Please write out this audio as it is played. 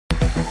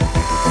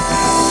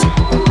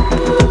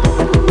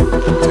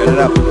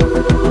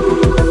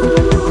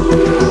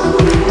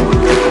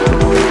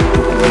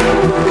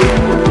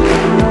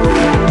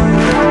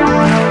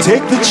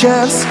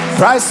Patience,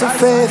 price of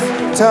faith.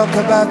 Talk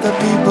about the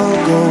people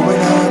going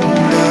under.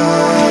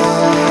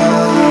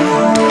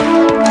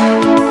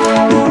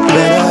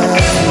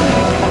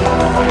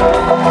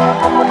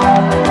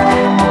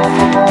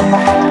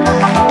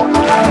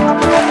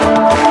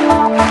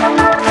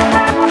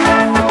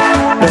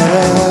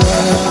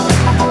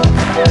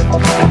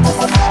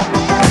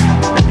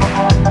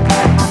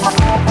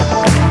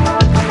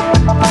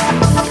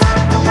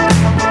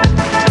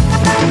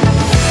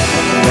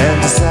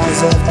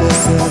 After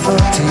 17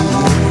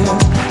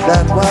 years,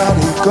 that what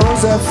he goes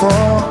there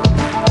for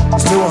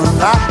is to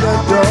unlock the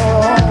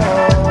door.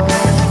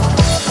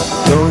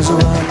 Those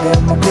around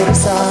him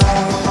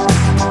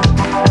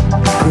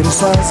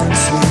criticize and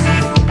sleep.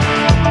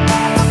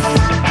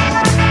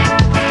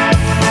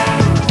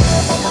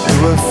 You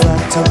a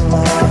phantom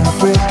on a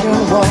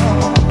breaking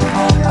wall.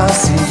 I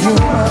see you,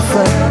 my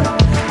friend,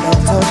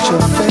 I'll touch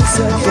your face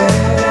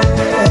again.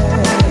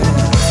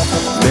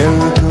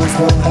 Miracles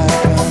will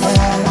happen.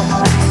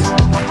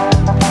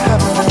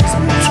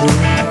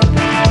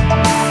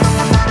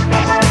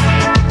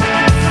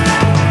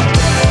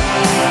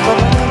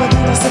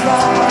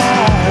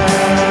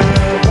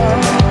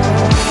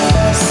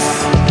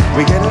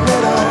 We get a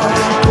little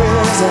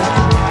crazy.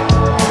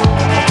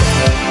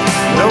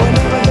 No, we're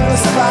never gonna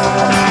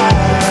survive.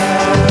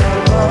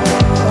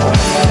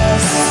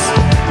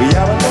 We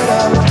are a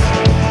little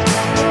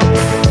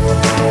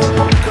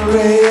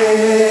crazy.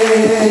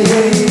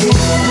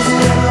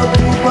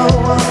 People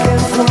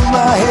walking through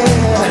my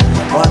head.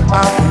 One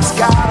of them's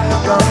got a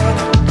gun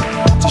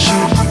to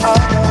shoot the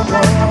other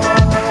one.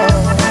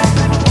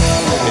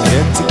 We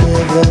get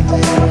together,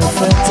 they were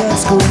friends at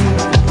school.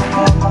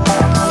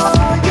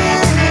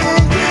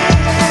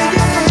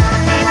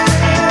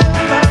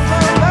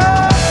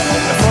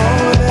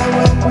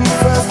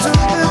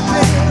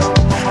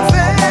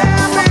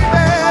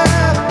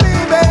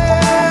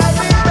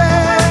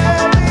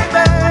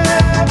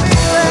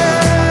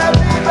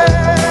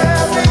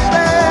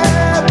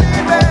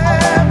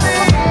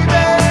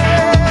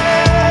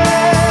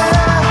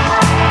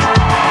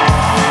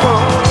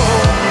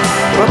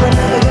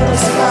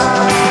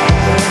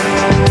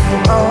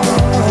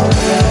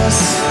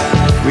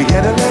 We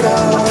get a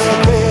little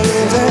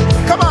crazy.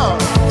 Come on.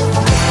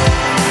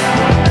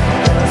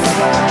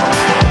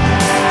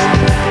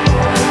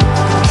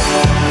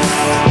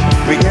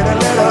 We get a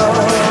little